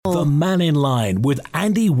The Man in Line with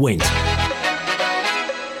Andy Wint.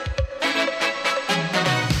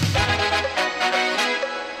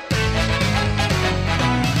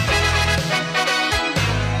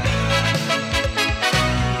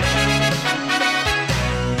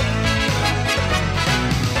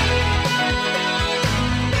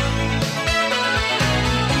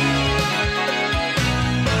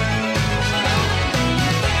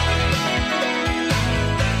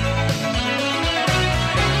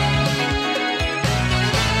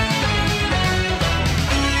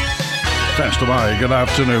 Good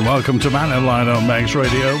afternoon. Welcome to Man in Line on Manx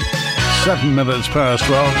Radio. 7 minutes past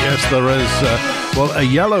 12. Yes, there is, a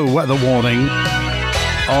yellow weather warning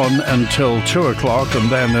on until 2 o'clock and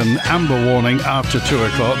then an amber warning after 2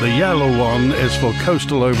 o'clock. The yellow one is for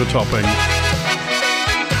coastal overtopping.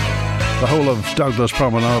 The whole of Douglas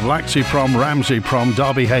Promenade, Laxey Prom, Ramsey Prom,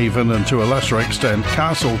 Derby Haven and to a lesser extent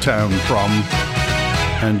Castletown Prom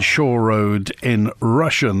and Shore Road in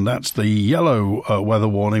Rushen. That's the yellow weather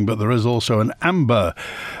warning, but there is also an amber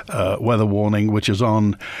weather warning, which is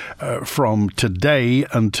on from today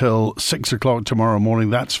until 6 o'clock tomorrow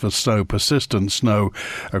morning. That's for snow, persistent snow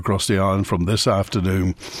across the island from this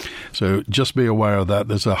afternoon. So just be aware of that.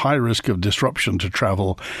 There's a high risk of disruption to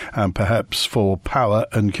travel and perhaps for power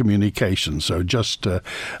and communication. So just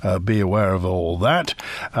be aware of all that.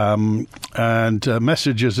 And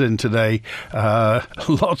messages in today.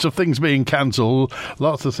 Lots of things being cancelled,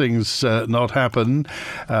 lots of things not happen,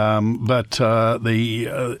 but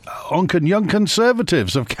the Onken Young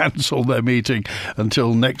Conservatives have cancelled their meeting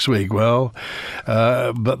until next week. Well,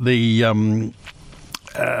 but the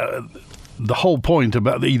whole point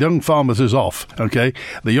about the Young Farmers is off, okay?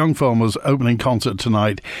 The Young Farmers opening concert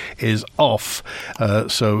tonight is off,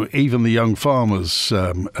 so even the Young Farmers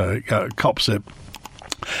cops it.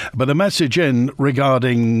 But a message in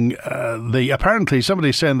regarding apparently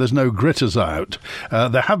somebody's saying there's no gritters out.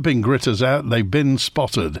 There have been gritters out. They've been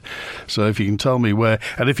spotted. So if you can tell me where,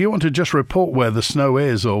 and if you want to just report where the snow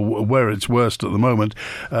is or where it's worst at the moment,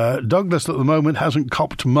 Douglas at the moment hasn't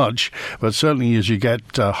copped much, but certainly as you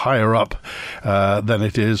get higher up, then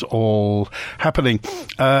it is all happening.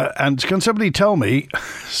 And can somebody tell me,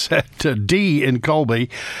 said D in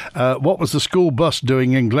Colby, what was the school bus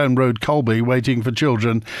doing in Glen Road, Colby, waiting for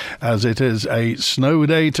children? As it is a snow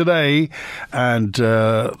day today and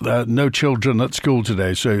no children at school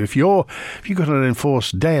today. So if you've got an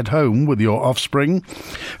enforced day at home with your offspring,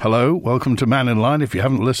 hello, welcome to Man in Line. If you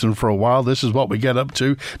haven't listened for a while, this is what we get up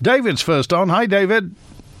to. David's first on. Hi, David.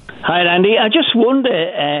 Hi, Andy. I just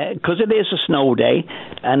wonder, because it is a snow day,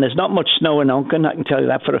 and there's not much snow in Onken, I can tell you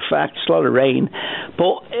that for a fact, it's a lot of rain,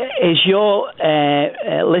 but is your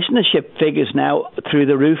listenership figures now through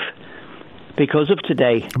the roof? Because of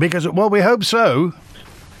today. Well, we hope so.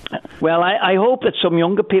 Well, I hope that some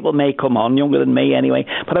younger people may come on, younger than me anyway.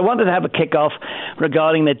 But I wanted to have a kick-off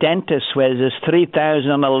regarding the dentists, where there's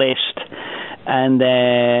 3,000 on the list, and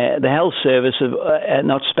the health service are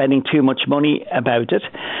not spending too much money about it.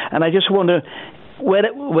 And I just wonder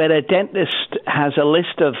where a dentist has a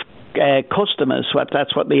list of customers,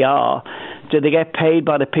 that's what they are, do they get paid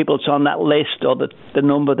by the people that's on that list or the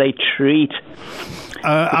number they treat?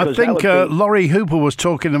 I think Laurie Hooper was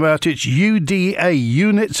talking about its UDA,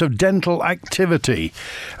 Units of Dental Activity,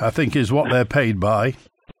 I think is what they're paid by.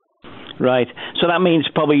 Right. So that means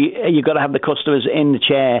probably you've got to have the customers in the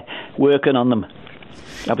chair working on them,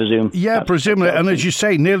 I presume. Yeah, presumably. And as you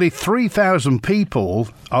say, nearly 3,000 people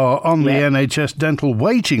are on the NHS dental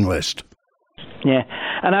waiting list. Yeah,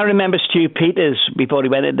 and I remember Stu Peters before he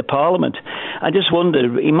went into Parliament. I just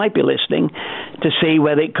wondered, he might be listening, to see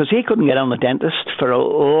whether, because he couldn't get on the dentist for a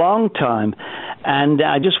long time, and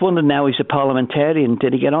I just wondered now he's a parliamentarian,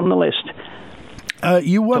 did he get on the list?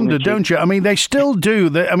 You wonder, don't you? I mean, they still do.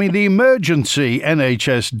 The emergency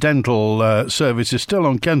NHS dental service is still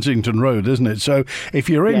on Kensington Road, isn't it? So if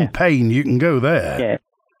you're in pain, you can go there. Yeah.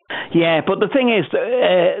 Yeah, but the thing is,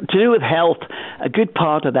 to do with health, a good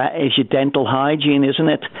part of that is your dental hygiene, isn't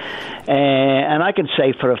it? And I can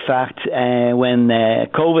say for a fact, when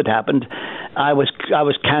COVID happened, I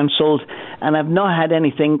was cancelled, and I've not had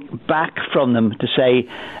anything back from them to say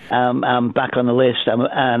I'm back on the list, I'm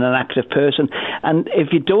an active person. And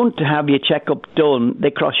if you don't have your checkup done,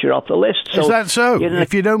 they cross you off the list. So, is that so?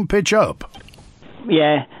 If you don't pitch up?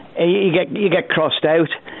 Yeah, you get crossed out,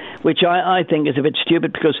 which I think is a bit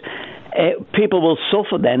stupid, because people will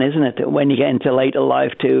suffer then, isn't it, when you get into later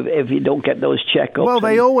life too, if you don't get those checkups. Well,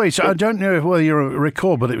 they always, I don't know whether you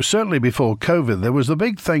recall, but it was certainly before COVID, there was the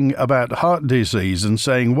big thing about heart disease and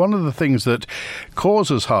saying one of the things that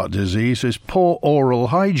causes heart disease is poor oral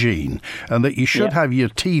hygiene, and that you should have your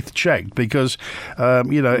teeth checked because,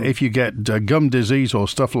 if you get gum disease or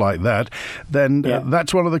stuff like that, then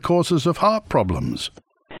that's one of the causes of heart problems.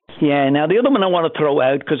 Yeah, now the other one I want to throw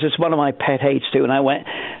out, because it's one of my pet hates too, and I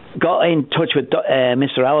got in touch with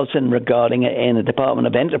Mr. Allison regarding it in the Department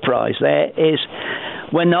of Enterprise, there is,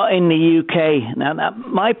 we're not in the UK. Now,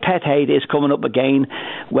 my pet hate is coming up again,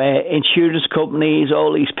 where insurance companies,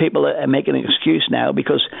 all these people are making an excuse now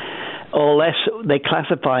because unless they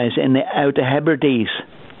classify us in the Outer Hebrides.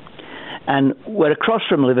 And we're across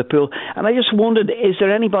from Liverpool. And I just wondered, is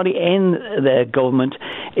there anybody in the government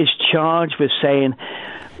is charged with saying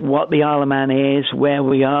what the Isle of Man is, where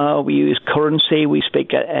we are? We use currency. We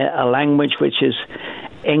speak a language which is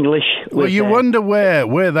English. Well, you wonder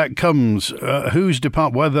where that comes, whose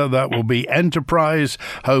department, whether that will be Enterprise,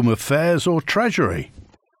 Home Affairs or Treasury.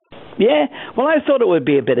 Yeah, well, I thought it would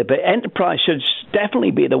be a bit of it. Enterprise should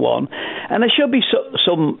definitely be the one. And there should be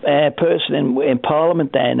some person in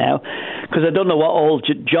Parliament there now, because I don't know what old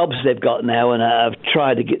jobs they've got now, and I've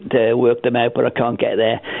tried to get to work them out, but I can't get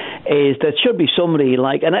there, is there should be somebody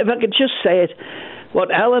like, and if I could just say it, what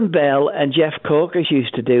Alan Bell and Jeff Corkers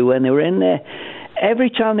used to do when they were in there, every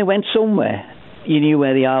time they went somewhere, you knew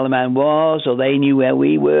where the Isle of Man was, or they knew where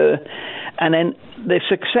we were. And then the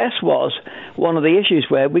success was one of the issues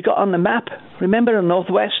where we got on the map. Remember the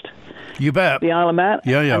Northwest? You bet. The Isle of Man?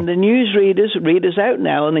 Yeah. And the news read us out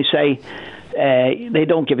now, and they say, they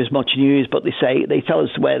don't give us much news, but they tell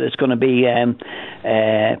us where there's going to be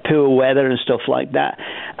poor weather and stuff like that.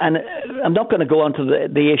 And I'm not going to go on to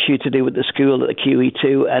the issue to do with the school at the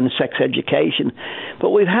QE2 and sex education, but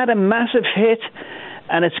we've had a massive hit,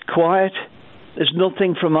 and it's quiet. There's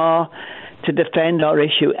nothing from to defend our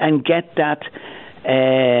issue and get that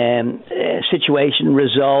situation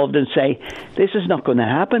resolved and say, this is not going to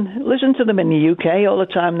happen. Listen to them in the UK all the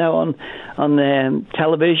time now on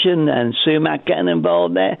television, and Sumac getting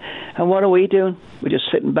involved there. And what are we doing? We're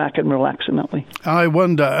just sitting back and relaxing, aren't we? I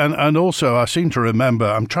wonder, and also I seem to remember,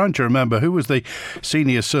 I'm trying to remember who was the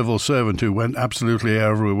senior civil servant who went absolutely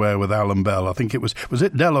everywhere with Alan Bell. I think it was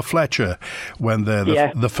it Della Fletcher when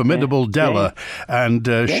the formidable Della, and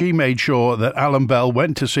she made sure that Alan Bell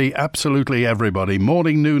went to see absolutely everybody,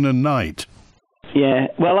 morning, noon and night. Yeah,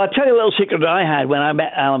 well, I'll tell you a little secret that I had when I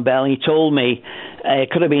met Alan Bell. He told me,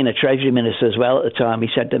 it could have been a Treasury Minister as well at the time, he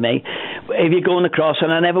said to me, if you're going across,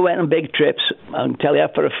 and I never went on big trips, I can tell you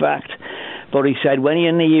that for a fact, but he said, when you're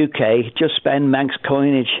in the UK, just spend Manx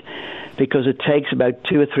coinage, because it takes about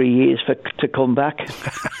 2 or 3 years to come back.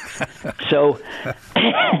 So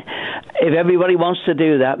if everybody wants to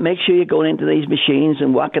do that, make sure you're going into these machines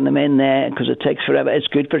and whacking them in there, because it takes forever. It's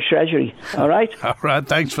good for Treasury. All right? All right,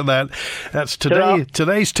 thanks for that. That's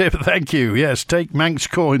today's tip. Thank you. Yes, take Manx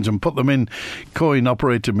coins and put them in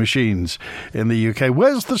coin-operated machines in the UK.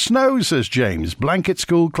 Where's the snow, says James? Blanket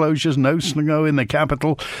school closures, no snow in the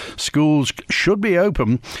capital. Schools should be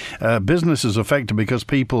open. Businesses affected because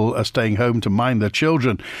people are staying home to mind their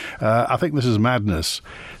children. I think this is madness.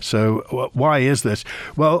 So why is this?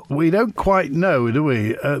 Well, we don't quite know, do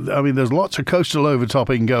we? I mean, there's lots of coastal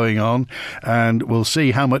overtopping going on, and we'll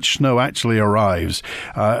see how much snow actually arrives.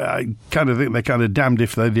 I kind of think they're kind of damned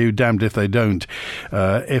if they do, damned if they don't.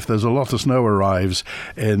 If there's a lot of snow arrives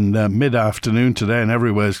in mid-afternoon today and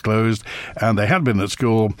everywhere's closed, and they had been at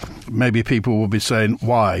school, maybe people will be saying,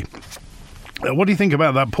 why? What do you think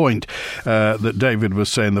about that point that David was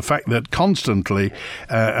saying, the fact that constantly,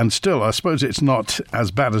 and still, I suppose it's not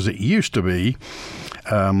as bad as it used to be,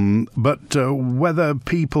 but whether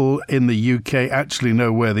people in the UK actually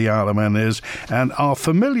know where the Isle of Man is and are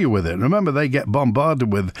familiar with it. Remember, they get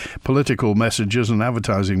bombarded with political messages and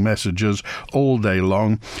advertising messages all day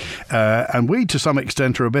long, and we, to some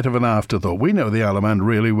extent, are a bit of an afterthought. We know the Isle of Man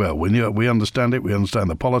really well. We understand it. We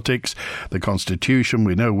understand the politics, the constitution.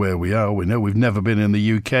 We know where we are. We know we've never been in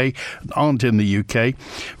the UK, aren't in the UK.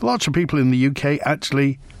 Lots of people in the UK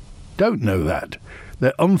actually don't know that.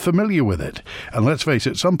 They're unfamiliar with it. And let's face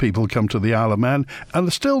it, some people come to the Isle of Man and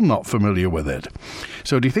are still not familiar with it.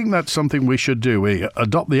 So do you think that's something we should do? We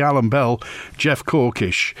adopt the Alan Bell, Jeff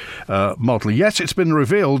Corkish model. Yes, it's been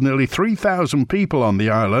revealed nearly 3,000 people on the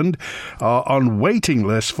island are on waiting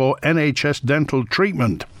lists for NHS dental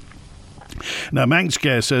treatment. Now,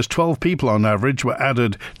 Manxcare says 12 people on average were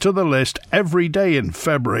added to the list every day in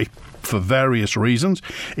February for various reasons,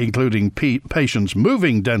 including patients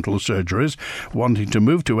moving dental surgeries, wanting to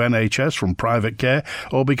move to NHS from private care,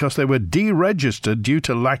 or because they were deregistered due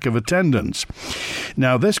to lack of attendance.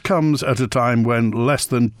 Now, this comes at a time when less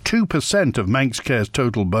than 2% of Manxcare's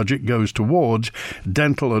total budget goes towards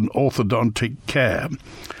dental and orthodontic care.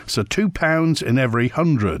 So £2 in every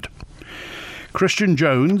 100. Christian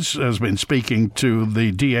Jones has been speaking to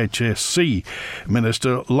the DHSC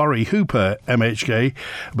Minister Laurie Hooper, MHK,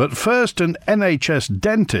 but first an NHS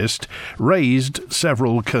dentist raised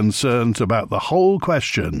several concerns about the whole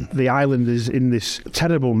question. The island is in this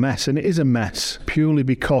terrible mess, and it is a mess purely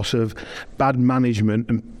because of bad management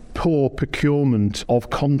and poor procurement of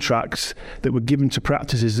contracts that were given to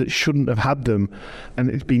practices that shouldn't have had them, and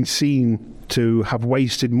it's been seen to have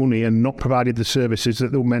wasted money and not provided the services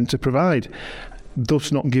that they were meant to provide,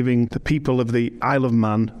 thus not giving the people of the Isle of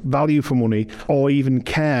Man value for money or even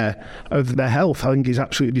care of their health. I think is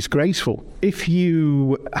absolutely disgraceful. If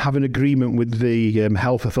you have an agreement with the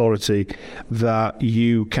health authority that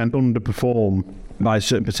you can underperform by a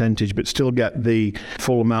certain percentage but still get the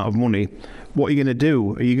full amount of money, what are you going to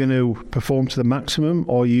do? Are you going to perform to the maximum,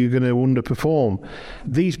 or are you going to underperform?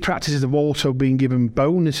 These practices have also been given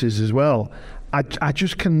bonuses as well. I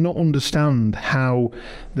just cannot understand how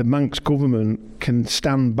the Manx government can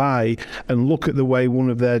stand by and look at the way one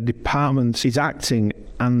of their departments is acting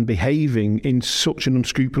and behaving in such an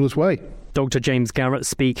unscrupulous way. Dr. James Garrett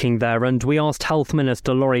speaking there, and we asked Health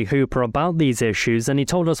Minister Laurie Hooper about these issues, and he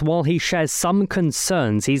told us while he shares some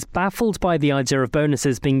concerns, he's baffled by the idea of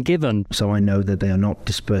bonuses being given. So I know that they are not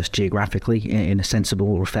dispersed geographically in a sensible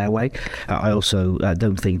or fair way. I also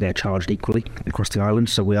don't think they're charged equally across the island.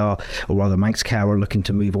 So we are, or rather Manxcare are looking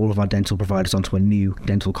to move all of our dental providers onto a new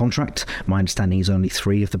dental contract. My understanding is only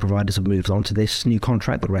 3 of the providers have moved on to this new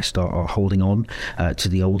contract. The rest are holding on to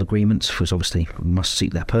the old agreements, which obviously must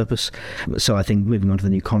suit their purpose. So I think moving on to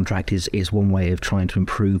the new contract is one way of trying to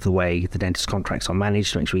improve the way the dentist contracts are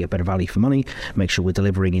managed, to make sure we get better value for money, make sure we're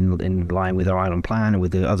delivering in line with our island plan and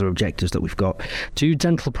with the other objectives that we've got. Do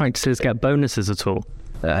dental practices get bonuses at all?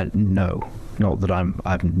 No. Not that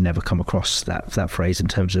I've never come across that phrase in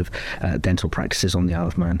terms of dental practices on the Isle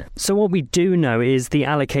of Man. So what we do know is the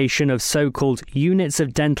allocation of so-called units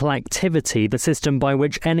of dental activity, the system by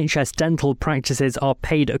which NHS dental practices are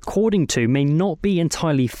paid according to, may not be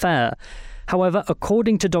entirely fair. However,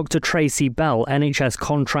 according to Dr. Tracy Bell, NHS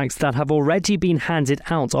contracts that have already been handed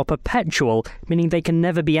out are perpetual, meaning they can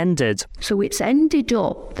never be ended. So it's ended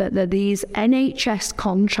up that there are these NHS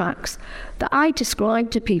contracts that I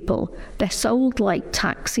describe to people, they're sold like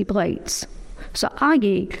taxi plates. So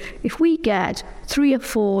i.e., if we get 3 or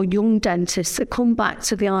 4 young dentists that come back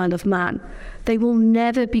to the Isle of Man, they will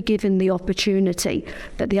never be given the opportunity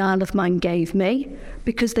that the Isle of Man gave me,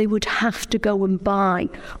 because they would have to go and buy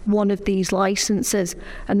one of these licences.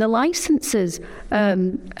 And the licences,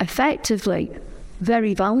 effectively,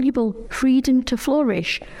 very valuable. Freedom to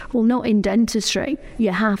flourish. Well, not in dentistry.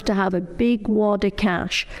 You have to have a big wad of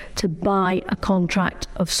cash to buy a contract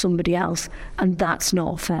of somebody else, and that's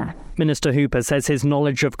not fair. Minister Hooper says his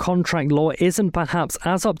knowledge of contract law isn't perhaps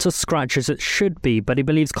as up to scratch as it should be, but he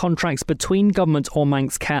believes contracts between government or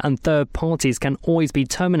Manxcare and third parties can always be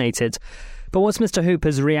terminated. But what's Mr.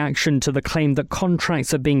 Hooper's reaction to the claim that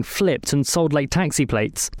contracts are being flipped and sold like taxi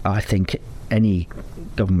plates? I think any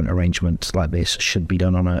government arrangement like this should be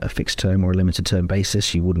done on a fixed term or a limited term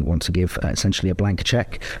basis. You wouldn't want to give essentially a blank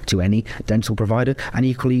cheque to any dental provider, and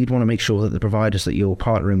equally you'd want to make sure that the providers that you're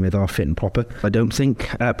partnering with are fit and proper. I don't think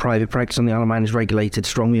private practice on the Isle of Man is regulated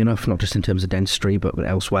strongly enough, not just in terms of dentistry but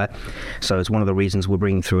elsewhere. So it's one of the reasons we're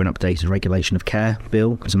bringing through an updated regulation of care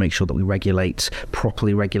bill to make sure that we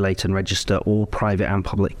properly regulate and register all private and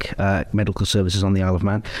public medical services on the Isle of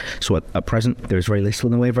Man. So at present there is very little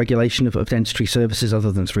in the way of regulation of dentistry services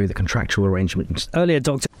other than through the contractual arrangements. Earlier,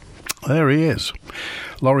 Dr. There he is.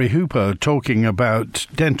 Laurie Hooper talking about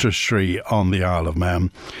dentistry on the Isle of Man,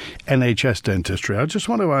 NHS dentistry. I just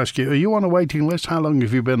want to ask you, are you on a waiting list? How long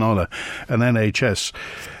have you been on an NHS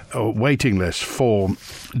waiting list for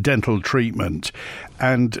dental treatment?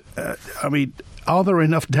 And, are there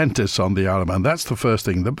enough dentists on the Isle of Man? That's the first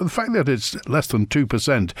thing. The fact that it's less than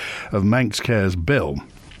 2% of Manxcare's bill,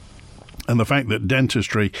 and the fact that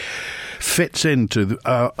dentistry fits into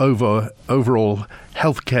overall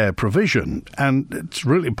healthcare provision, and it's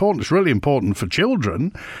really important. It's really important for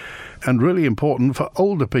children, and really important for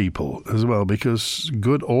older people as well, because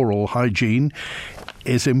good oral hygiene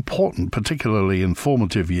is important, particularly in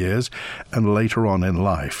formative years and later on in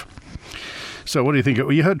life. So what do you think?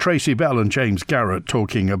 Well, you heard Tracy Bell and James Garrett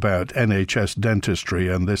talking about NHS dentistry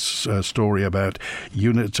and this story about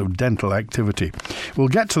units of dental activity. We'll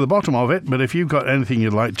get to the bottom of it, but if you've got anything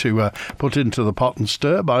you'd like to put into the pot and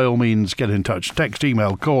stir, by all means get in touch. Text,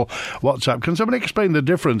 email, call, WhatsApp. Can somebody explain the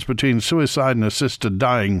difference between suicide and assisted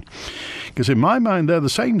dying? Because in my mind they're the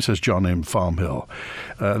same, says John in Farm Hill.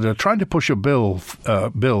 They're trying to push a bill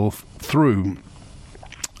through,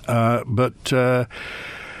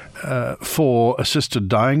 for assisted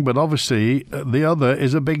dying, but obviously the other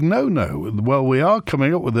is a big no-no. Well, we are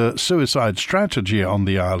coming up with a suicide strategy on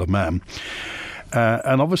the Isle of Man.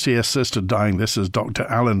 And obviously assisted dying, this is Dr.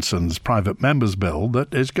 Allinson's private members bill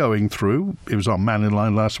that is going through. He was on Man in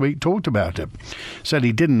Line last week, talked about it. Said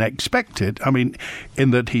he didn't expect it. I mean,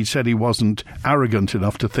 in that he said he wasn't arrogant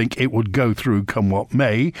enough to think it would go through come what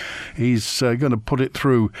may. He's going to put it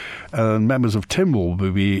through, and members of Tim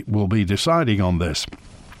will be deciding on this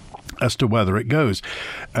as to whether it goes.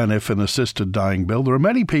 And if an assisted dying bill, there are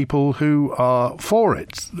many people who are for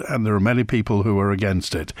it and there are many people who are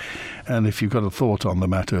against it. And if you've got a thought on the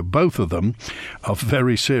matter, both of them are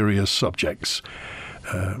very serious subjects.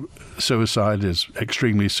 Suicide is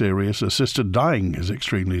extremely serious. Assisted dying is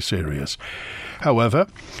extremely serious. However,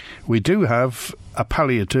 we do have a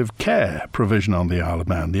palliative care provision on the Isle of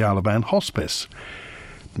Man, the Isle of Man Hospice.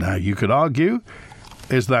 Now, you could argue,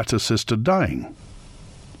 is that assisted dying?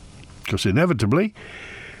 Because inevitably,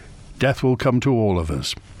 death will come to all of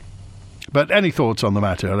us. But any thoughts on the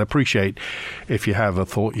matter? I'd appreciate if you have a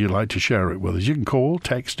thought you'd like to share it with us. You can call,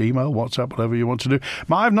 text, email, WhatsApp, whatever you want to do.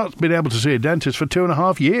 I've not been able to see a dentist for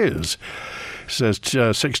 2.5 years, says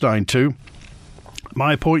 692.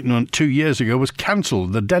 My appointment 2 years ago was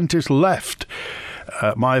cancelled. The dentist left.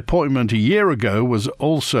 My appointment a year ago was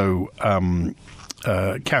also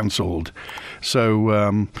cancelled.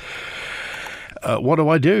 So what do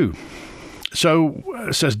I do? So,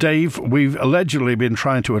 says Dave, we've allegedly been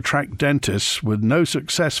trying to attract dentists with no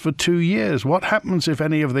success for 2 years. What happens if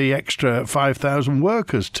any of the extra 5,000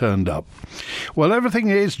 workers turned up? Well, everything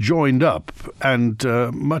is joined up, and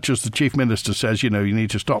much as the Chief Minister says, you need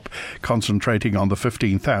to stop concentrating on the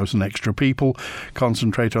 15,000 extra people,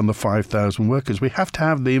 concentrate on the 5,000 workers. We have to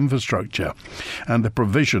have the infrastructure and the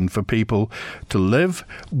provision for people to live,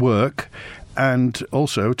 work, and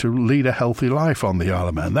also to lead a healthy life on the Isle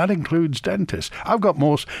of Man. That includes dentists. I've got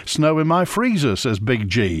more snow in my freezer, says Big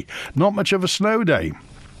G. Not much of a snow day.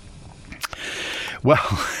 Well,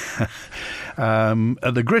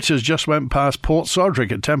 the Gritters just went past Port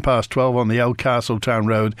Sodrick at 12:10 on the El Castletown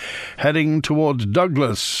Road, heading towards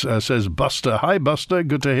Douglas, says Buster. Hi, Buster.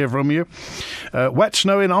 Good to hear from you. Wet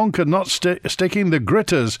snow in Onken, not sticking. The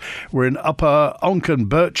Gritters were in Upper Onken,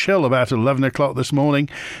 Birch Hill, about 11 o'clock this morning,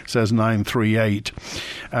 says 938.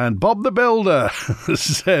 And Bob the Builder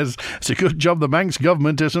says, it's a good job the Manx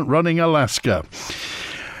government isn't running Alaska.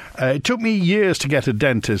 It took me years to get a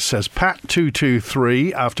dentist, says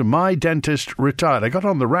Pat223, after my dentist retired. I got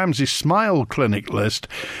on the Ramsay Smile Clinic list.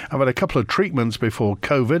 I've had a couple of treatments before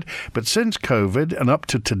COVID, but since COVID and up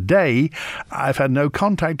to today, I've had no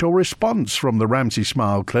contact or response from the Ramsay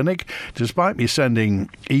Smile Clinic, despite me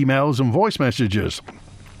sending emails and voice messages.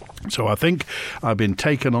 So I think I've been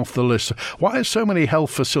taken off the list. Why are so many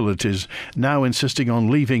health facilities now insisting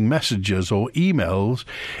on leaving messages or emails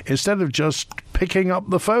instead of just picking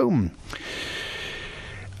up the phone?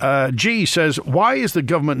 G says, why is the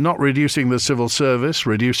government not reducing the civil service,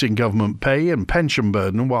 reducing government pay and pension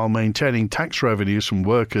burden while maintaining tax revenues from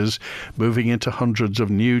workers moving into hundreds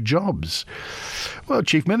of new jobs? Well,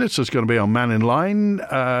 Chief Minister's going to be on Man in Line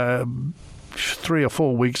 3 or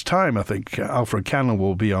 4 weeks' time. I think Alfred Cannon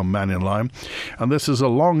will be on Man in Line. And this is a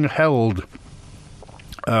long-held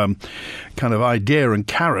kind of idea and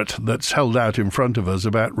carrot that's held out in front of us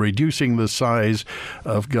about reducing the size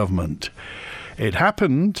of government. It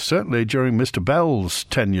happened, certainly, during Mr. Bell's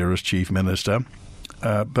tenure as Chief Minister,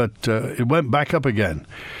 but it went back up again.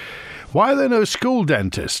 Why are there no school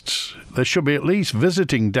dentists? There should be at least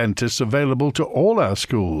visiting dentists available to all our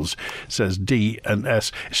schools, says D and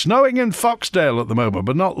S. Snowing in Foxdale at the moment,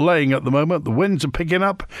 but not laying at the moment. The winds are picking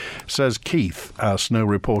up, says Keith, our snow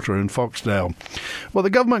reporter in Foxdale. Well, the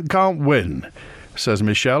government can't win, says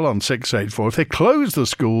Michelle on 684. If they close the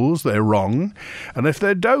schools, they're wrong, and if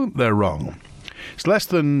they don't, they're wrong. It's less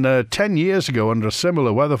than 10 years ago, under a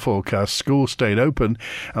similar weather forecast, schools stayed open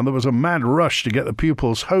and there was a mad rush to get the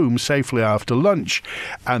pupils home safely after lunch,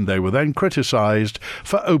 and they were then criticised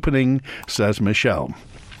for opening, says Michelle.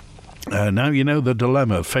 Now you know the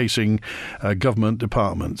dilemma facing government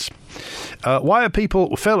departments. Why are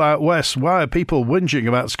people, Phil out west, why are people whinging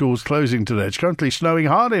about schools closing today? It's currently snowing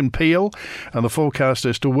hard in Peel and the forecast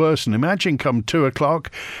is to worsen. Imagine come 2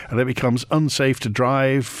 o'clock and it becomes unsafe to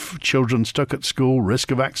drive, children stuck at school,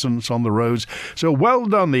 risk of accidents on the roads. So well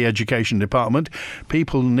done, the Education Department.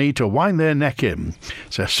 People need to wind their neck in,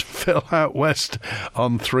 says Phil out west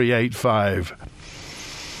on 385.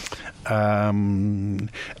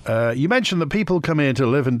 You mentioned that people come here to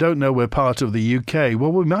live and don't know we're part of the UK.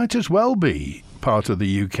 Well, we might as well be part of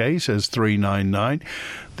the UK, says 399.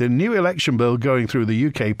 The new election bill going through the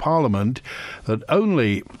UK Parliament that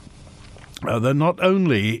not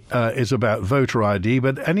only is about voter ID,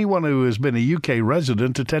 but anyone who has been a UK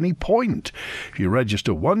resident at any point. If you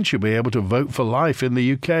register once, you'll be able to vote for life in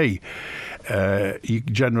the UK.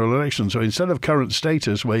 General election. So instead of current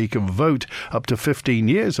status where you can vote up to 15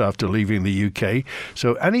 years after leaving the UK,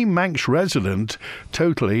 so any Manx resident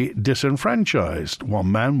totally disenfranchised.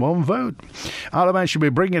 One man, one vote. Ireland should be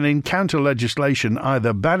bringing in counter legislation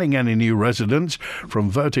either banning any new residents from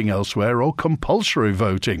voting elsewhere or compulsory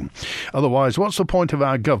voting. Otherwise, what's the point of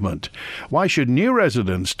our government? Why should new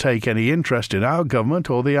residents take any interest in our government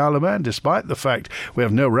or the Isle of Man? Despite the fact we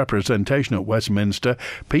have no representation at Westminster,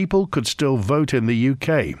 people could still vote in the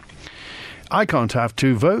UK. I can't have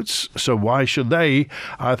 2 votes, so why should they?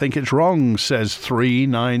 I think it's wrong, says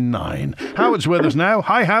 399. Howard's with us now.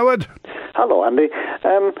 Hi, Howard. Hello, Andy.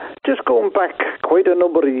 Just going back quite a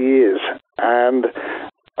number of years, and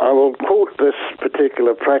I will quote this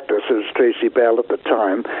particular practice as Tracy Bell at the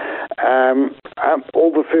time,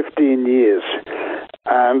 over 15 years,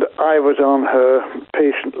 and I was on her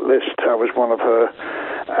patient list. I was one of her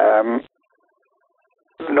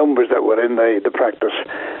numbers that were in the practice.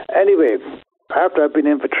 Anyway, after I've been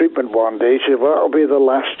in for treatment one day, she said, well, that'll be the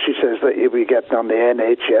last, she says, that you'll be getting on the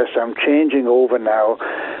NHS. I'm changing over now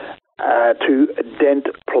to a Dent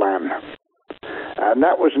plan. And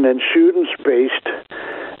that was an insurance-based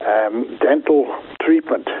dental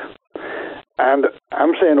treatment. And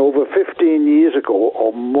I'm saying over 15 years ago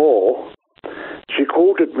or more, she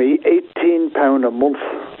quoted me £18 a month.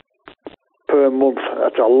 Per month.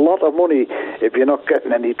 That's a lot of money if you're not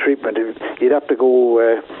getting any treatment. You'd have to go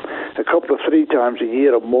a couple of 3 times a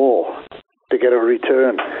year or more to get a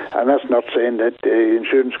return. And that's not saying that the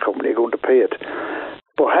insurance company are going to pay it.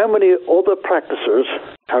 But how many other practices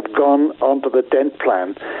have gone onto the Dent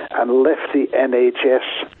plan and left the NHS?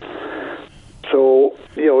 So,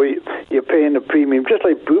 you know, you're paying a premium, just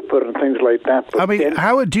like Bupa and things like that. I mean,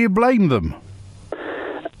 Howard, do you blame them?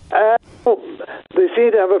 They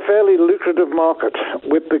seem to have a fairly lucrative market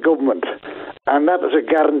with the government, and that is a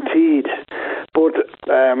guaranteed. But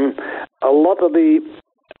a lot of the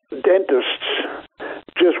dentists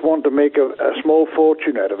just want to make a small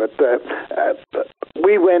fortune out of it.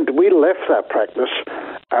 We left that practice,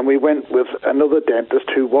 and we went with another dentist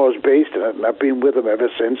who was based in it, and I've been with him ever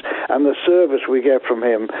since. And the service we get from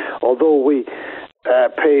him, although we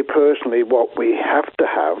pay personally what we have to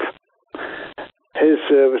have, his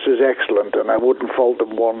service is excellent, and I wouldn't fault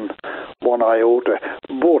him one iota.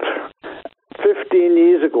 But 15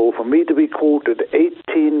 years ago, for me to be quoted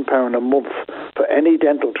 £18 a month for any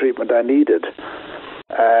dental treatment I needed,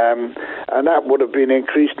 and that would have been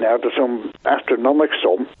increased now to some astronomical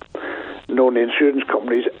sum, known to insurance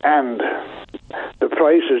companies, and the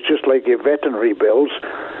price is just like your veterinary bills.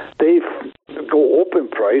 They go up in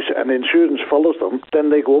price, and insurance follows them, then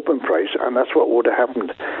they go up in price, and that's what would have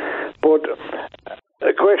happened. But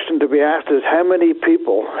a question to be asked is how many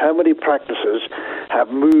people, how many practices have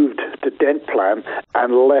moved to Dent Plan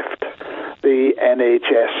and left the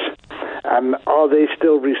NHS? And are they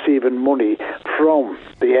still receiving money from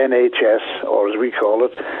the NHS, or as we call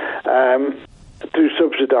it, to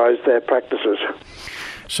subsidise their practices?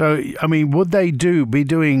 So, I mean, would they be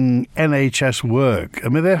doing NHS work? I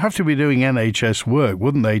mean, they'd have to be doing NHS work,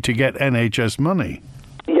 wouldn't they, to get NHS money?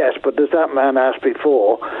 Yes, but as that man asked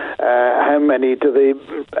before, how many do they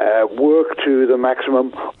work to the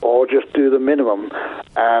maximum or just do the minimum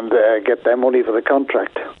and get their money for the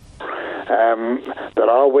contract? There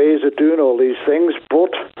are ways of doing all these things,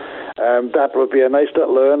 but that would be a nice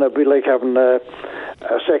little earn. It'd be like having a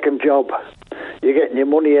second job. You're getting your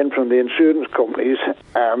money in from the insurance companies,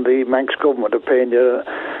 and the Manx government are paying you,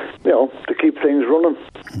 to keep things running.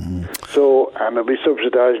 So, and they'll be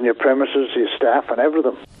subsidising your premises, your staff, and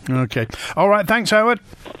everything. Okay. All right. Thanks, Howard.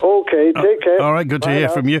 Okay. Take care. All right. Good to hear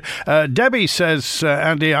from you. Debbie says,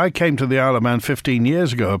 Andy, I came to the Isle of Man 15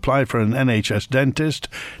 years ago, applied for an NHS dentist.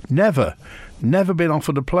 Never been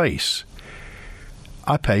offered a place.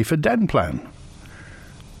 I pay for Dent Plan.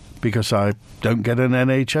 because I don't get an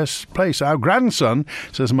NHS place. Our grandson,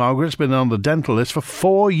 says Margaret, has been on the dental list for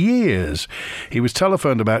 4 years. He was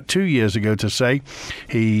telephoned about 2 years ago to say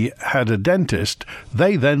he had a dentist.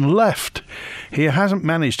 They then left. He hasn't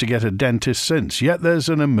managed to get a dentist since. Yet there's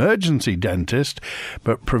an emergency dentist,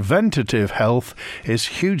 but preventative health is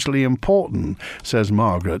hugely important, says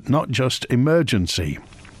Margaret, not just emergency.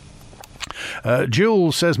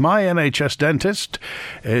 Jules says, my NHS dentist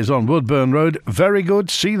is on Woodburn Road. Very good.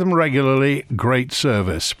 See them regularly. Great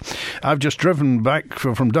service. I've just driven back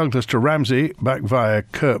from Douglas to Ramsey, back via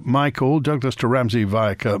Kirkmichael. Douglas to Ramsey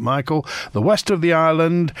via Kirkmichael. The west of the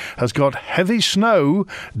island has got heavy snow.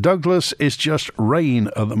 Douglas is just rain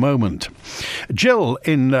at the moment. Jill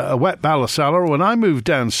in Wet Ballasalla. When I moved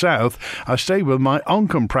down south, I stayed with my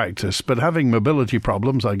Oncom practice, but having mobility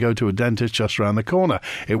problems, I go to a dentist just around the corner.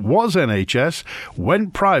 It was NHS,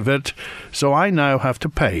 went private, so I now have to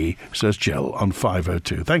pay, says Jill on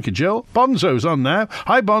 502. Thank you, Jill. Bonzo's on now.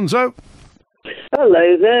 Hi, Bonzo.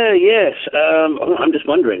 Hello there, yes. I'm just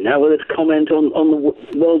wondering now whether to comment on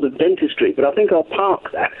the world of dentistry, but I think I'll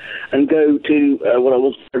park that and go to what I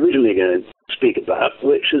was originally going to speak about,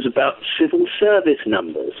 which is about civil service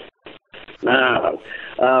numbers. Now,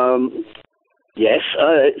 yes,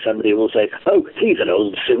 somebody will say, oh, he's an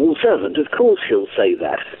old civil servant. Of course he'll say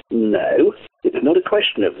that. No, it's not a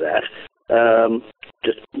question of that.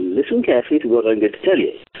 Just listen carefully to what I'm going to tell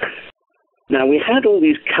you. Now, we had all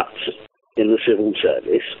these cuts in the civil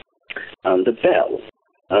service under Bell,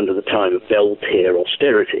 under the time of Bell-tier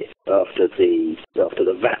austerity, after the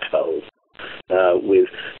VAT hole, with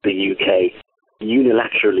the UK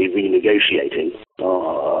unilaterally renegotiating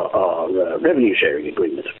our revenue sharing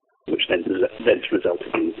agreement, which then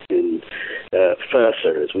resulted in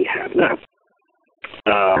FIRSA as we have now.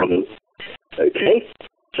 Okay,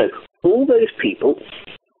 so all those people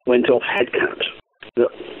went off headcount,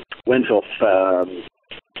 went off,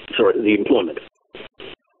 the employment.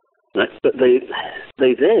 Right? But they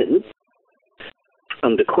then,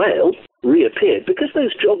 under Quayle, reappeared because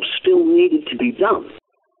those jobs still needed to be done.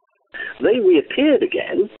 They reappeared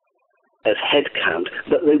again as headcount,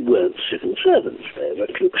 but they weren't civil servants. They were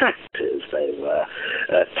contractors, they were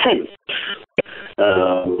temps, they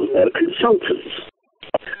were consultants.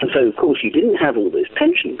 And so, of course, you didn't have all those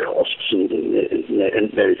pension costs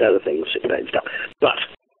and various other things, sick pay and stuff. But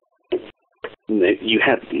you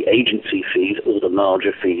had the agency fees or the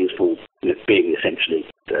larger fees for being essentially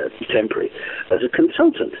temporary as a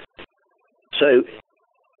consultant. So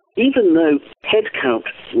even though headcount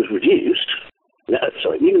was reduced,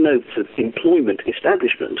 even though the employment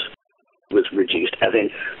establishment was reduced, as in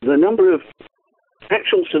the number of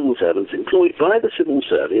actual civil servants employed by the civil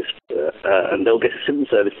service, and they'll get a civil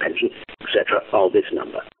service pension, etc., are this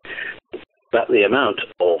number. But the amount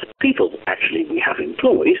of people actually we have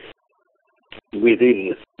employed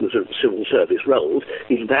within the sort of civil service roles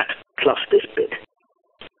is that plus this bit.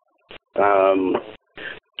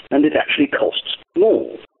 And it actually costs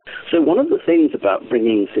more. So one of the things about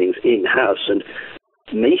bringing things in-house and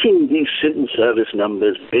making these civil service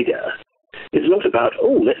numbers bigger is not about,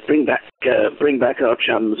 let's bring back our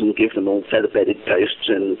chums and give them all feather-bedded posts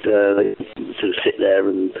and they sort of sit there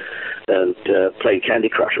and play Candy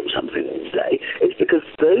Crush or something all day. It's because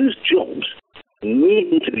those jobs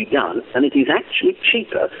needing to be done, and it is actually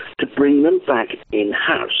cheaper to bring them back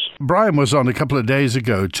in-house. Brian was on a couple of days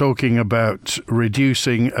ago talking about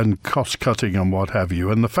reducing and cost-cutting and what have you,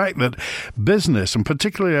 and the fact that business, and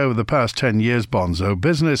particularly over the past 10 years, Bonzo,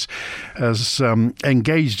 business has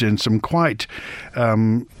engaged in some quite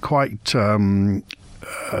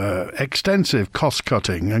extensive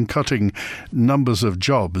cost-cutting and cutting numbers of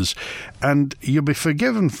jobs, and you'll be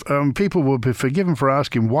forgiven. People will be forgiven for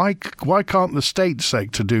asking why can't the state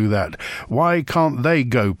sector do that? Why can't they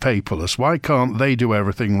go paperless? Why can't they do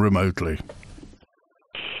everything remotely?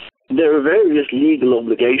 There are various legal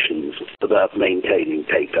obligations about maintaining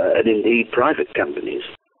paper, and indeed private companies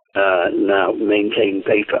now maintain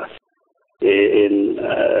paper in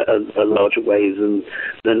a larger way than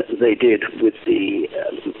they did with the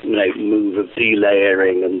move of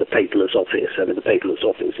delayering and the paperless office. I mean, the paperless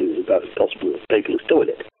office is about as possible as paperless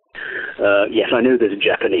toilet. Yes, I know there's a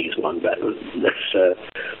Japanese one, but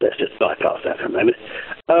let's just bypass that for a moment.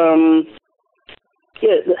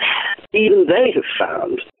 Even they have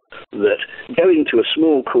found that going to a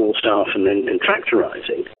small core staff and then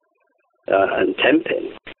contractorising and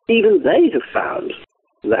temping, even they have found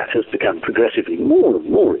that has become progressively more and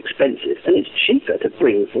more expensive, and it's cheaper to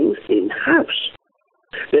bring things in-house.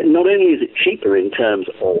 But not only is it cheaper in terms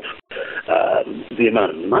of the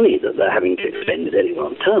amount of money that they're having to expend at any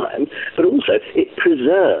one time, but also it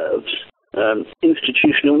preserves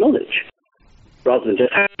institutional knowledge, rather than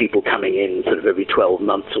just have people coming in sort of every 12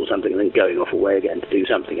 months or something and then going off away again to do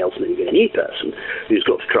something else, and then you get a new person who's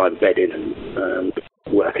got to try and bed in and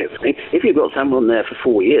work everything. If you've got someone there for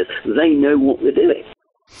 4 years, they know what they're doing.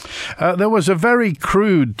 There was a very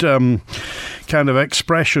crude kind of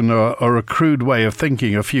expression or a crude way of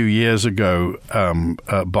thinking a few years ago,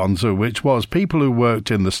 Bonzo, which was people who worked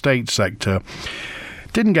in the state sector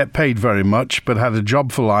didn't get paid very much, but had a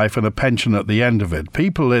job for life and a pension at the end of it.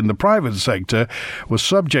 People in the private sector were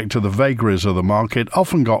subject to the vagaries of the market,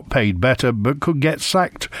 often got paid better, but could get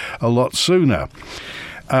sacked a lot sooner.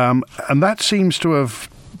 And that seems to have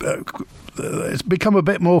it's become a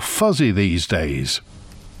bit more fuzzy these days.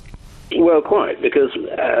 Well, quite, because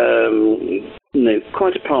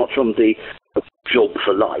quite apart from the job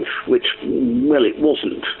for life, which, well, it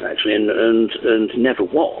wasn't actually, and never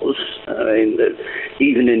was. I mean,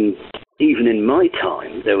 even in my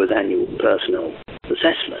time, there was annual personnel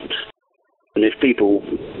assessment, and if people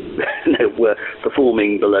were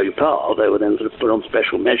performing below par, they were then sort of put on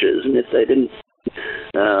special measures, and if they didn't,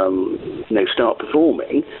 start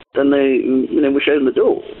performing, then they, were shown the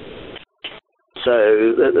door.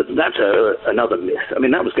 So that's another myth. I mean,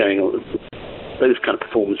 that was going on. Those kind of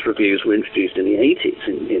performance reviews were introduced in the 80s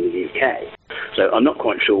in the UK. So I'm not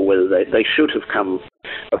quite sure whether they should have come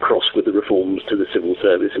across with the reforms to the civil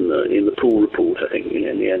service in the Poole report, I think,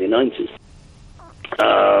 in the early 90s.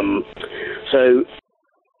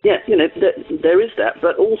 There is that,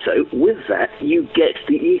 but also with that you get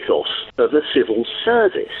the ethos of a civil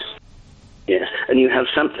service. Yes, and you have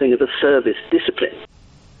something of a service discipline,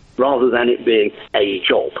 rather than it being a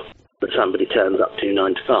job that somebody turns up to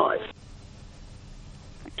 9 to 5.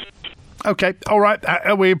 Okay, all right.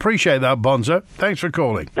 We appreciate that, Bonzo. Thanks for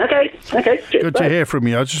calling. Okay. Cheers, Good to hear from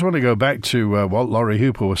you. I just want to go back to what Laurie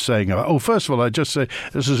Hooper was saying. First of all, I just say,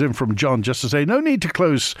 this is in from John, just to say, no need to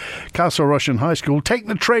close Castle Rushen High School. Take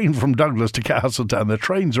the train from Douglas to Castletown. The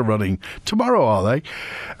trains are running tomorrow, are they?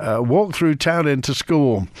 Walk through town into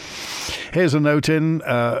school. Here's a note in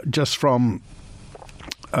just from...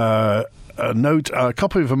 a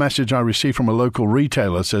copy of a message I received from a local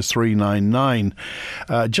retailer, says 399.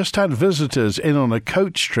 Just had visitors in on a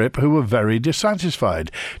coach trip who were very dissatisfied.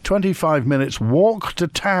 25 minutes walk to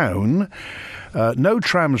town, no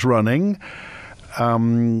trams running.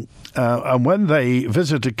 And when they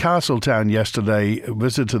visited Castletown yesterday,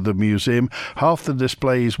 visited the museum, half the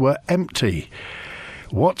displays were empty.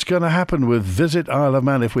 What's going to happen with Visit Isle of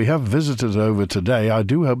Man if we have visitors over today? I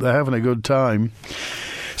do hope they're having a good time.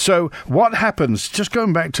 So what happens, just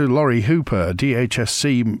going back to Laurie Hooper,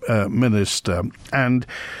 DHSC minister, and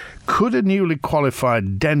could a newly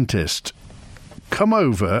qualified dentist come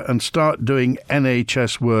over and start doing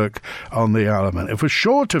NHS work on the Isle of Man? If we're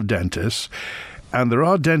short of dentists, and there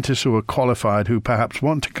are dentists who are qualified who perhaps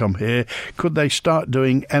want to come here, could they start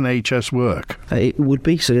doing NHS work? It would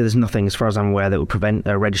be. So there's nothing, as far as I'm aware, that would prevent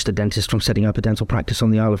a registered dentist from setting up a dental practice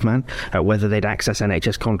on the Isle of Man. Whether they'd access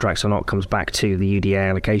NHS contracts or not comes back to the UDA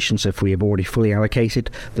allocation. So if we have already fully allocated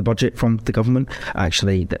the budget from the government,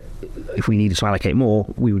 actually, if we needed to allocate more,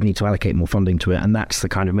 we would need to allocate more funding to it. And that's the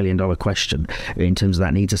kind of million-dollar question in terms of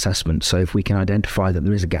that needs assessment. So if we can identify that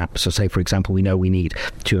there is a gap, so say, for example, we know we need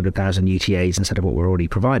 200,000 UTAs instead of what we're already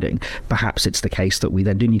providing, perhaps it's the case that we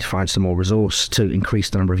then do need to find some more resource to increase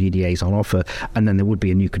the number of UDAs on offer, and then there would be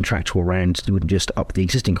a new contractual round. You wouldn't just up the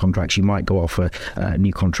existing contracts, you might go offer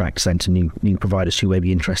new contracts then to new providers who may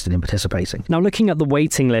be interested in participating. Now, looking at the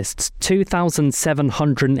waiting lists,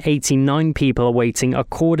 2,789 people are waiting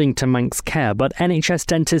according to Manx Care, but NHS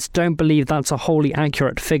dentists don't believe that's a wholly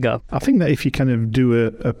accurate figure. I think that if you kind of do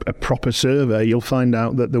a proper survey, you'll find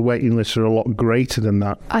out that the waiting lists are a lot greater than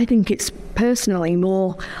that. I think it's personally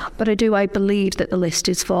more, but I believe that the list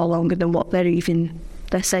is far longer than what they're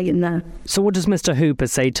saying there. So what does Mr. Hooper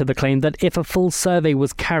say to the claim that if a full survey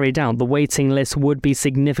was carried out, the waiting list would be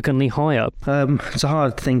significantly higher? It's a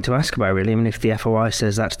hard thing to ask about, really. I mean, if the FOI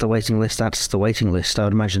says that's the waiting list, that's the waiting list. I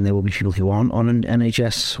would imagine there will be people who aren't on an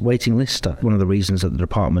NHS waiting list. One of the reasons that the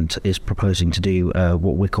department is proposing to do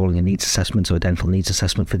what we're calling a needs assessment, or a dental needs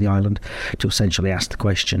assessment for the island, to essentially ask the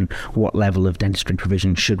question, what level of dentistry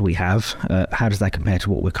provision should we have? How does that compare to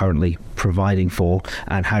what we're currently providing for?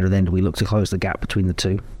 And how do we look to close the gap between the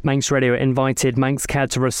two? Manx Radio invited Manx Care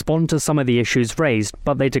to respond to some of the issues raised,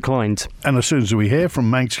 but they declined. And as soon as we hear from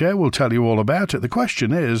Manx Care, we'll tell you all about it. The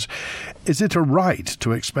question is it a right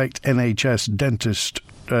to expect NHS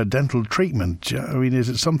dental treatment? I mean, is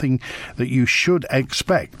it something that you should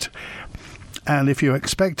expect? And if you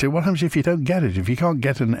expect it, what happens if you don't get it, if you can't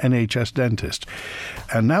get an NHS dentist?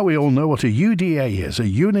 And now we all know what a UDA is, a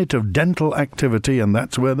unit of dental activity, and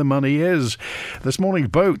that's where the money is. This morning's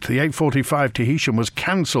boat, the 8:45 to Heysham, was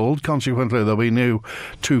cancelled. Consequently, there'll be new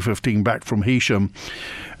 2:15 back from Heysham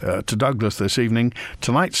to Douglas this evening.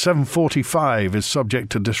 Tonight, 7:45 is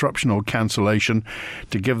subject to disruption or cancellation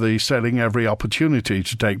to give the sailing every opportunity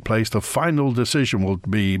to take place. The final decision will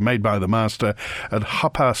be made by the master at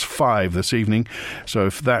 5:30 this evening. So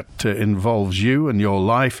if that involves you and your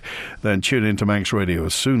life, then tune into Manx Radio.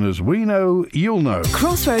 As soon as we know, you'll know.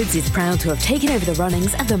 Crossroads is proud to have taken over the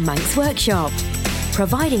runnings of the Manx Workshop.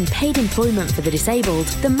 Providing paid employment for the disabled,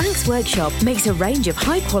 the Manx Workshop makes a range of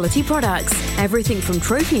high-quality products, everything from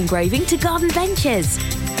trophy engraving to garden benches.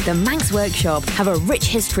 The Manx Workshop have a rich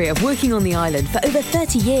history of working on the island for over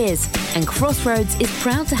 30 years, and Crossroads is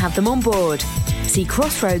proud to have them on board. See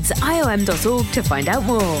crossroadsiom.org to find out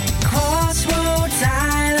more. Crossroads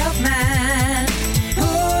Isle of Man,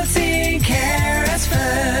 putting carers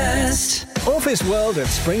first. Office World at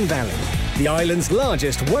Spring Valley, the island's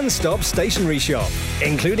largest one-stop stationery shop,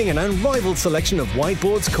 including an unrivaled selection of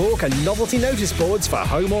whiteboards, cork and novelty notice boards for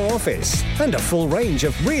home or office, and a full range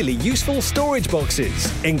of really useful storage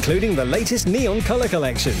boxes, including the latest neon colour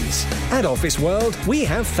collections. At Office World, we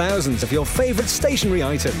have thousands of your favourite stationery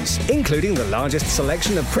items, including the largest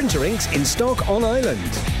selection of printer inks in stock on island.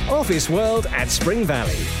 Office World at Spring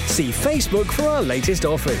Valley. See Facebook for our latest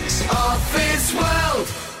offers. Office World!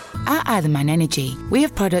 At Isle of Man Energy, we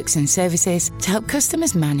have products and services to help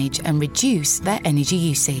customers manage and reduce their energy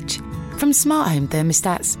usage. From smart home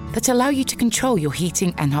thermostats that allow you to control your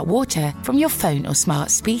heating and hot water from your phone or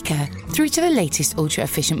smart speaker, through to the latest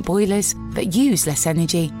ultra-efficient boilers that use less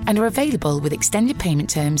energy and are available with extended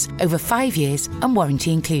payment terms over 5 years and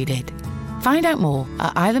warranty included. Find out more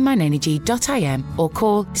at isleofmanenergy.im or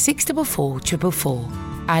call 644 444.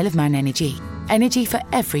 Isle of Man Energy. Energy for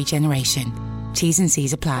every generation. T's and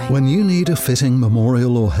C's apply. When you need a fitting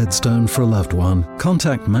memorial or headstone for a loved one,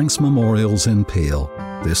 contact Manx Memorials in Peel.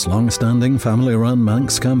 This long-standing family-run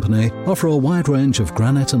Manx company offer a wide range of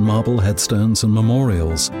granite and marble headstones and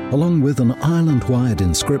memorials, along with an island-wide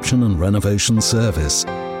inscription and renovation service.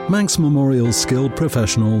 Manx Memorials skilled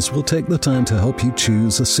professionals will take the time to help you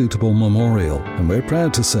choose a suitable memorial, and we're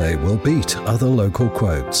proud to say we'll beat other local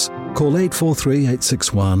quotes. Call 843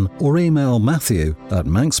 861 or email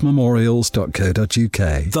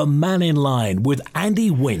matthew@manxmemorials.co.uk. The Man in Line with Andy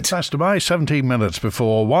Wint. Fast by 17 minutes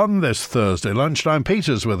before 1 this Thursday lunchtime.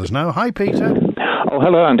 Peter's with us now. Hi, Peter. Oh,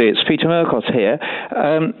 hello, Andy. It's Peter Murcott here.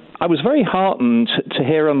 I was very heartened to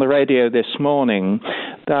hear on the radio this morning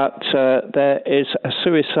that there is a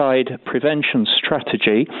suicide prevention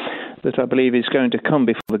strategy that I believe is going to come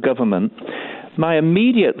before the government. My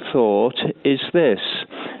immediate thought is this,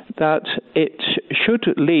 that it should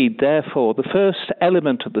lead, therefore, the first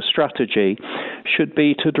element of the strategy should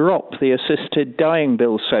be to drop the assisted dying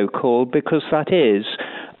bill, so-called, because that is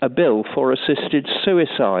a bill for assisted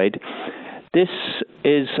suicide. This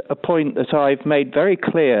is a point that I've made very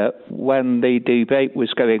clear when the debate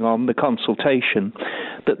was going on, the consultation,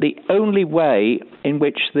 that the only way in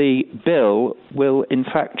which the bill will in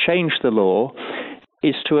fact change the law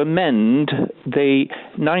is to amend the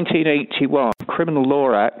 1981 Criminal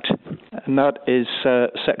Law Act, and that is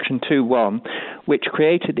Section 2.1, which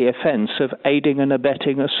created the offence of aiding and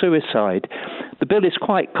abetting a suicide. The bill is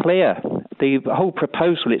quite clear. The whole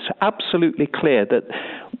proposal, it's absolutely clear that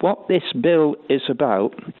what this bill is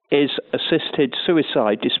about is assisted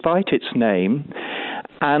suicide, despite its name,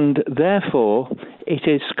 and therefore it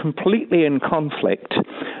is completely in conflict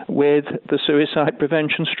with the suicide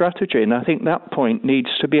prevention strategy. And I think that point needs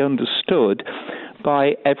to be understood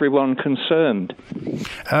by everyone concerned.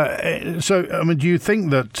 So, I mean, do you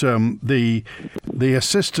think that the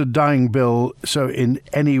assisted dying bill, so in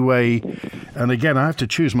any way, and again, I have to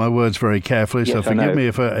choose my words very carefully, so forgive me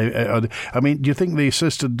if I mean, do you think the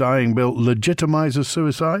assisted dying bill legitimizes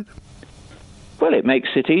suicide? Well, it makes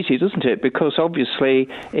it easy, doesn't it? Because obviously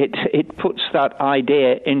it puts that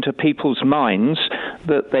idea into people's minds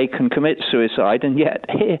that they can commit suicide, and yet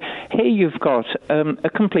here you've got a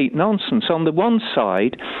complete nonsense. On the one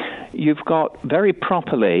side, you've got very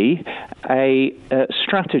properly a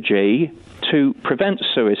strategy to prevent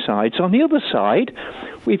suicides. On the other side,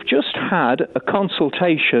 we've just had a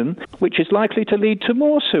consultation which is likely to lead to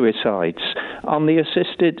more suicides on the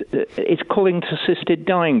it's calling it assisted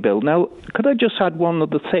dying bill. Now, could I just add one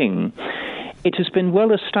other thing? It has been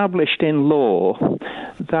well established in law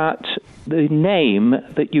that the name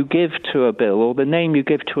that you give to a bill or the name you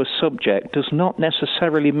give to a subject does not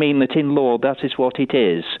necessarily mean that in law that is what it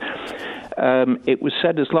is. It was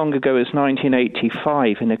said as long ago as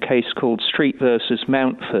 1985 in a case called Street versus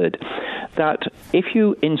Mountford that if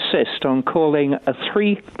you insist on calling a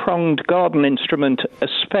three-pronged garden instrument a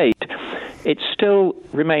spade, it still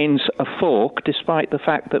remains a fork, despite the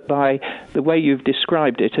fact that by the way you've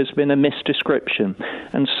described it has been a misdescription.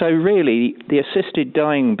 And so really, the assisted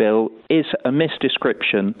dying bill is a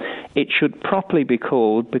misdescription. It should properly be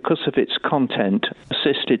called, because of its content,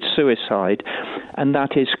 assisted suicide, and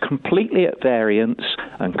that is completely at variance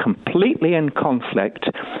and completely in conflict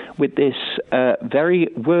with this very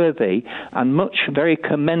worthy and very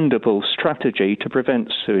commendable strategy to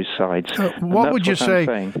prevent suicides. What would you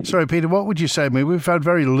say? Sorry, Peter, what would you say? I mean, we've had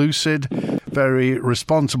very lucid, very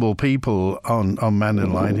responsible people on Man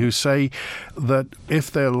in Line who say that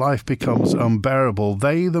if their life becomes unbearable,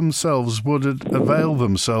 they themselves would avail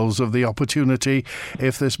themselves of the opportunity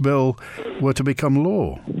if this bill were to become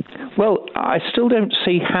law. Well, I still don't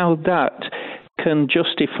see how that can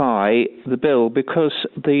justify the bill, because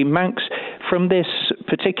the Manx, from this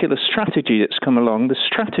particular strategy that's come along,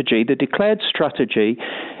 the declared strategy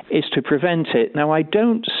is to prevent it. Now, I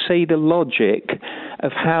don't see the logic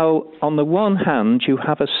of how, on the one hand, you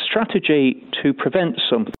have a strategy to prevent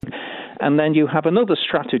something, and then you have another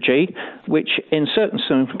strategy which, in certain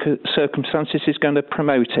circumstances, is going to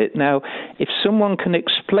promote it. Now, if someone can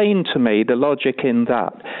explain to me the logic in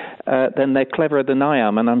that, then they're cleverer than I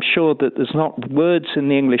am, and I'm sure that there's not words in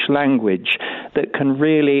the English language that can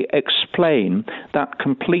really explain that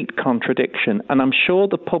complete contradiction. And I'm sure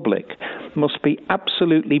the public must be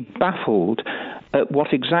absolutely baffled at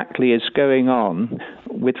what exactly is going on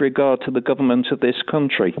with regard to the government of this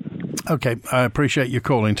country. OK, I appreciate you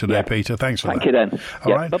calling today, Peter. Thanks for that. Thank you then.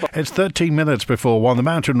 All right. Bye-bye. It's 13 minutes before 1. The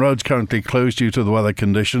mountain road's currently closed due to the weather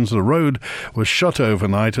conditions. The road was shut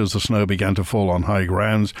overnight as the snow began to fall on high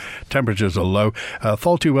grounds. Temperatures are low.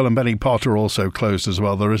 Thaltywell and Benny Potter are also closed as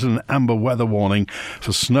well. There is an amber weather warning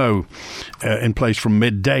for snow in place from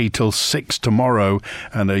midday till 6 tomorrow,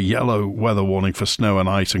 and a yellow weather warning for snow and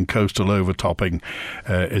ice and coastal overtopping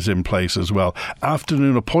is in place as well.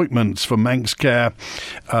 Afternoon appointments for Manx Care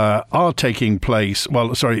are taking place.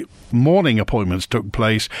 Morning appointments took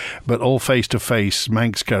place, but all face-to-face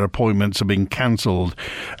Manx Care appointments are being cancelled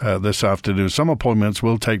this afternoon. Some appointments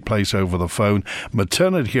will take place over the phone.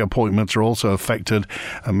 Maternity appointments are also affected,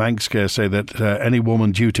 and Manx Care say that any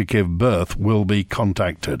woman due to give birth will be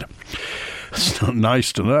contacted. It's not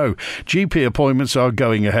nice to know. GP appointments are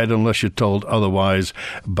going ahead unless you're told otherwise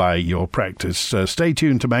by your practice. Stay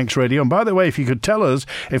tuned to Manx Radio. And by the way, if you could tell us,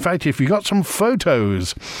 in fact, if you got some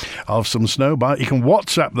photos of some snow, you can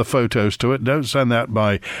WhatsApp the photos to it. Don't send that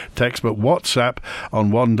by text, but WhatsApp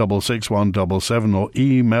on 166177 or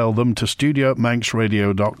email them to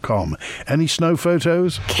studio@manxradio.com. Any snow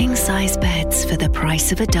photos? King-size beds for the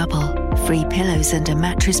price of a double. Free pillows and a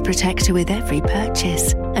mattress protector with every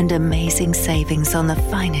purchase. And amazing savings on the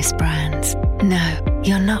finest brands. No,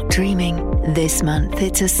 you're not dreaming. This month,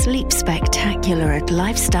 it's a sleep spectacular at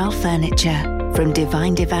Lifestyle Furniture. From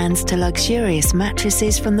divine divans to luxurious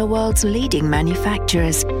mattresses from the world's leading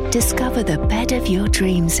manufacturers, discover the bed of your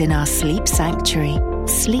dreams in our sleep sanctuary.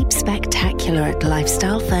 Sleep spectacular at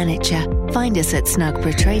Lifestyle Furniture. Find us at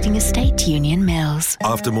Snugborough Trading Estate, Union Mills.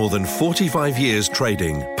 After more than 45 years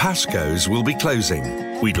trading, Pasco's will be closing.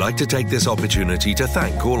 We'd like to take this opportunity to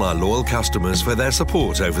thank all our loyal customers for their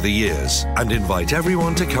support over the years and invite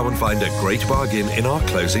everyone to come and find a great bargain in our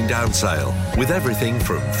closing down sale. With everything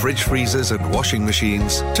from fridge freezers and washing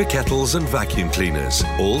machines to kettles and vacuum cleaners,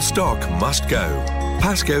 all stock must go.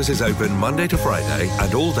 Pasco's is open Monday to Friday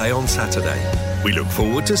and all day on Saturday. We look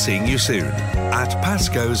forward to seeing you soon at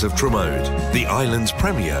Pasco's of Tremode, the island's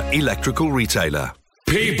premier electrical retailer.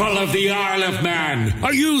 People of the Isle of Man,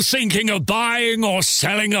 are you thinking of buying or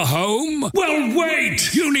selling a home? Well,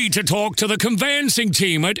 wait! You need to talk to the conveyancing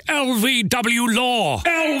team at LVW Law.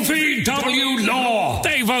 LVW Law!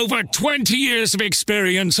 They've over 20 years of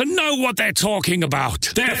experience and know what they're talking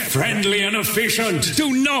about. They're friendly and efficient.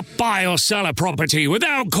 Do not buy or sell a property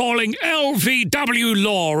without calling LVW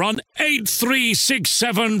Law on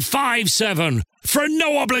 836757 for a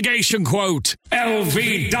no-obligation quote.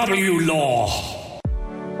 LVW Law.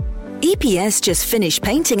 EPS just finished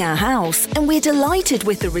painting our house and we're delighted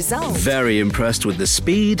with the result. Very impressed with the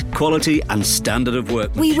speed, quality and standard of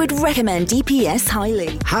work. We would recommend EPS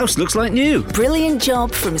highly. House looks like new. Brilliant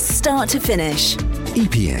job from start to finish.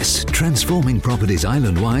 EPS, transforming properties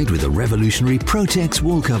island-wide with a revolutionary Protex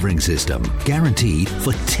wall covering system. Guaranteed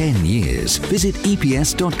for 10 years. Visit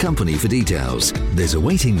eps.company for details. There's a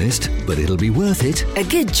waiting list, but it'll be worth it. A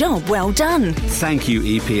good job well done. Thank you,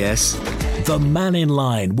 EPS. The Man in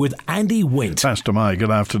Line with Andy Wint. Pastor Mike, good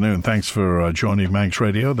afternoon. Thanks for joining Manx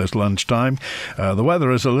Radio this lunchtime. The weather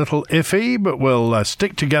is a little iffy, but we'll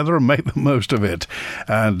stick together and make the most of it.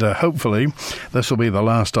 And hopefully this will be the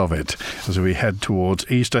last of it as we head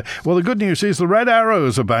towards Easter. Well, the good news is the Red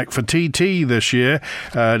Arrows are back for TT this year.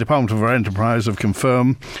 Department for Enterprise have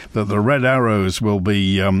confirmed that the Red Arrows will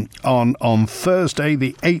be on Thursday,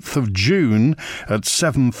 the 8th of June at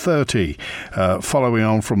 7:30. Following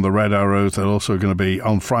on from the Red Arrows, they're also going to be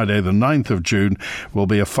on Friday the 9th of June will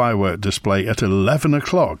be a firework display at 11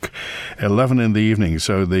 o'clock, 11 in the evening.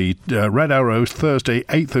 So the Red Arrows Thursday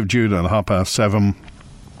 8th of June at 7:30.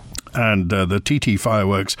 And the TT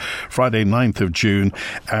fireworks Friday 9th of June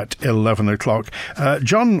at 11 o'clock.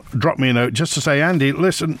 John dropped me a note just to say, Andy,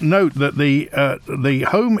 listen, note that the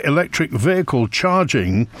home electric vehicle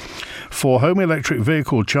charging, for home electric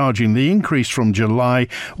vehicle charging, the increase from July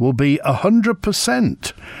will be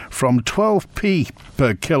 100%, from 12p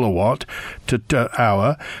per kilowatt to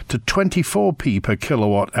hour to 24p per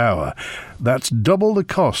kilowatt hour. That's double the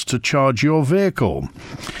cost to charge your vehicle.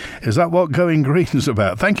 Is that what Going Green is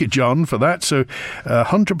about? Thank you, John, for that. So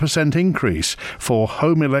 100% increase for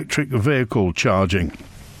home electric vehicle charging.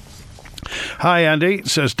 Hi, Andy,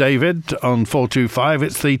 says David on 425.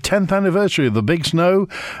 It's the 10th anniversary of the big snow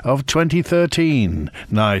of 2013.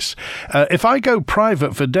 Nice. If I go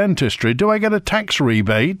private for dentistry, do I get a tax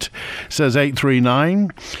rebate? Says 839.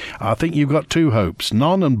 I think you've got two hopes,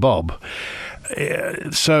 Non and Bob.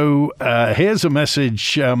 So here's a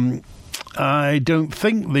message. I don't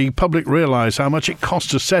think the public realise how much it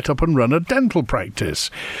costs to set up and run a dental practice,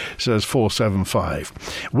 says 475.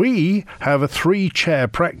 We have a 3-chair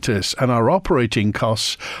practice and our operating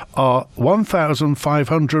costs are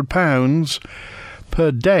 £1,500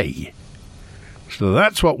 per day. So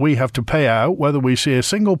that's what we have to pay out, whether we see a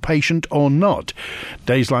single patient or not.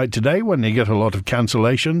 Days like today, when you get a lot of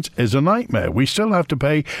cancellations, is a nightmare. We still have to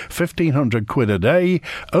pay 1,500 quid a day.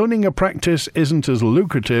 Owning a practice isn't as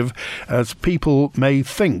lucrative as people may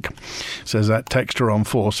think, says that texter on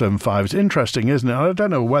 475. It's interesting, isn't it? I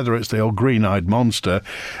don't know whether it's the old green-eyed monster,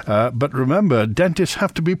 but remember, dentists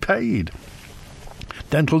have to be paid.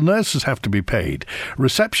 Dental nurses have to be paid.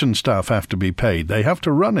 Reception staff have to be paid. They have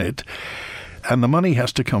to run it. And the money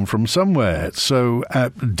has to come from somewhere. So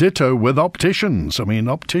ditto with opticians. I mean,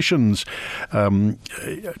 opticians,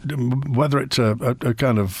 whether it's a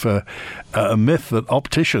kind of a myth that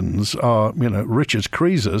opticians are, rich as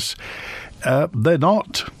Croesus, they're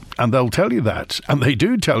not. And they'll tell you that, and they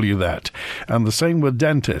do tell you that, and the same with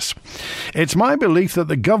dentists. It's my belief that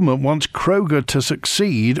the government wants Kroger to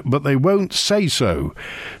succeed, but they won't say so,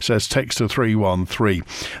 says Texter 313.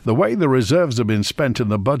 The way the reserves have been spent in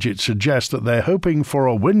the budget suggests that they're hoping for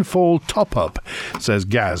a windfall top-up, says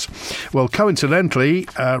Gaz. Well, coincidentally,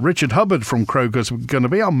 Richard Hubbard from Kroger's going to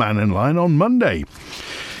be on Man in Line on Monday.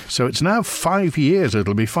 So it's now 5 years,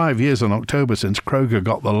 it'll be 5 years in October since Kroger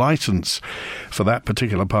got the licence for that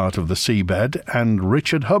particular part of the seabed. And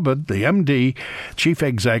Richard Hubbard, the MD, Chief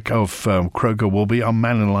Exec of Kroger, will be on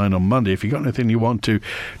Man in Line on Monday. If you've got anything you want to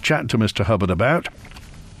chat to Mr. Hubbard about,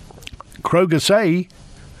 Kroger say,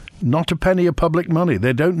 not a penny of public money.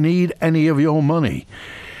 They don't need any of your money.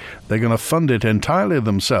 They're going to fund it entirely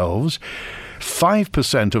themselves.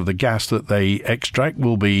 5% of the gas that they extract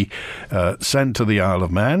will be sent to the Isle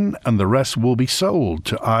of Man, and the rest will be sold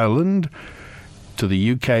to Ireland, to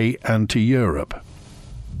the UK and to Europe.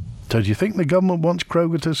 So do you think the government wants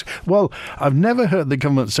Kroger to... Well, I've never heard the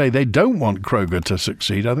government say they don't want Kroger to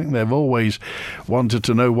succeed. I think they've always wanted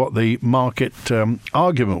to know what the market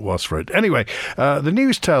argument was for it. Anyway, the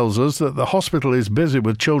news tells us that the hospital is busy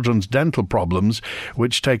with children's dental problems,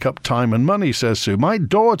 which take up time and money, says Sue. My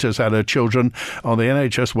daughter's had her children on the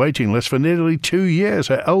NHS waiting list for nearly 2 years.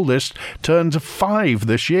 Her eldest turns 5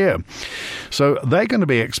 this year. So they're going to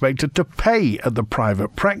be expected to pay at the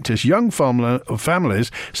private practice. Young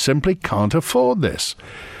families simply can't afford this.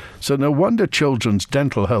 So no wonder children's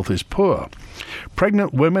dental health is poor.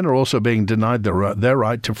 Pregnant women are also being denied their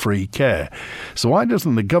right to free care. So why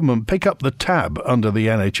doesn't the government pick up the tab under the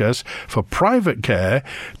NHS for private care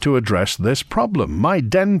to address this problem? My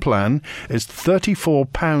Den plan is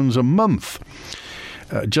 £34 a month.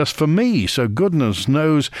 Just for me, so goodness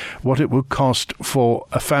knows what it would cost for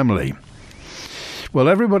a family. Well,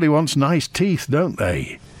 everybody wants nice teeth, don't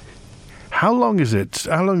they? How long is it?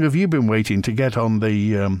 How long have you been waiting to get on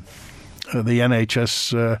the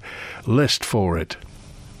NHS list for it?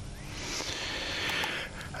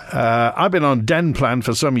 I've been on Den Plan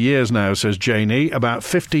for some years now, says Janie, about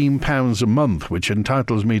 £15 a month, which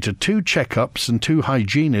entitles me to 2 checkups and 2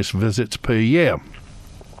 hygienist visits per year.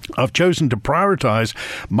 I've chosen to prioritise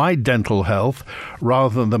my dental health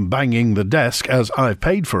rather than banging the desk as I've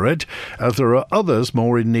paid for it, as there are others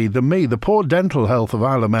more in need than me. The poor dental health of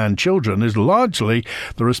Isle of Man children is largely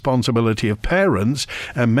the responsibility of parents,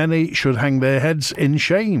 and many should hang their heads in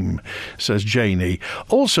shame, says Janie.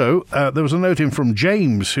 Also, there was a note in from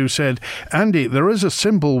James who said, Andy, there is a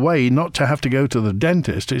simple way not to have to go to the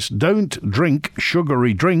dentist. It's don't drink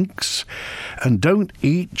sugary drinks and don't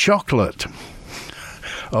eat chocolate.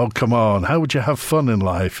 Oh, come on. How would you have fun in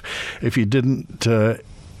life if you didn't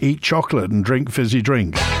eat chocolate and drink fizzy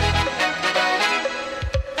drinks?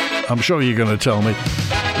 I'm sure you're going to tell me.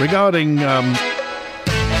 Regarding the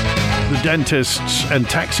dentists and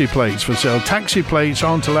taxi plates for sale, taxi plates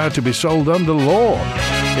aren't allowed to be sold under law.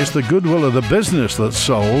 It's the goodwill of the business that's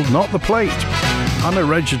sold, not the plate. I'm a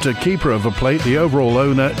registered keeper of a plate. The overall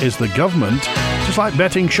owner is the government, just like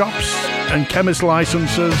betting shops and chemist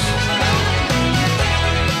licenses.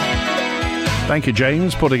 Thank you,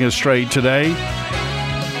 James, putting us straight today.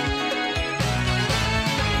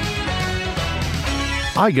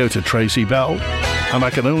 I go to Tracy Bell, and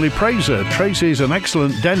I can only praise her. Tracy's an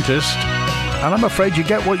excellent dentist, and I'm afraid you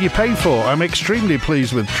get what you pay for. I'm extremely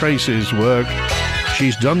pleased with Tracy's work.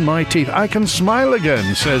 She's done my teeth. I can smile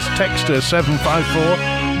again, says Texter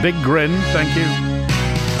 754. Big grin, thank you.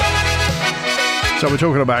 So we're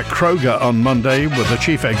talking about Kroger on Monday with the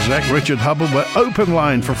chief exec, Richard Hubbard. We're open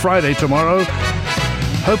line for Friday tomorrow.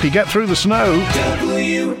 Hope you get through the snow.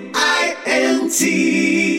 WINT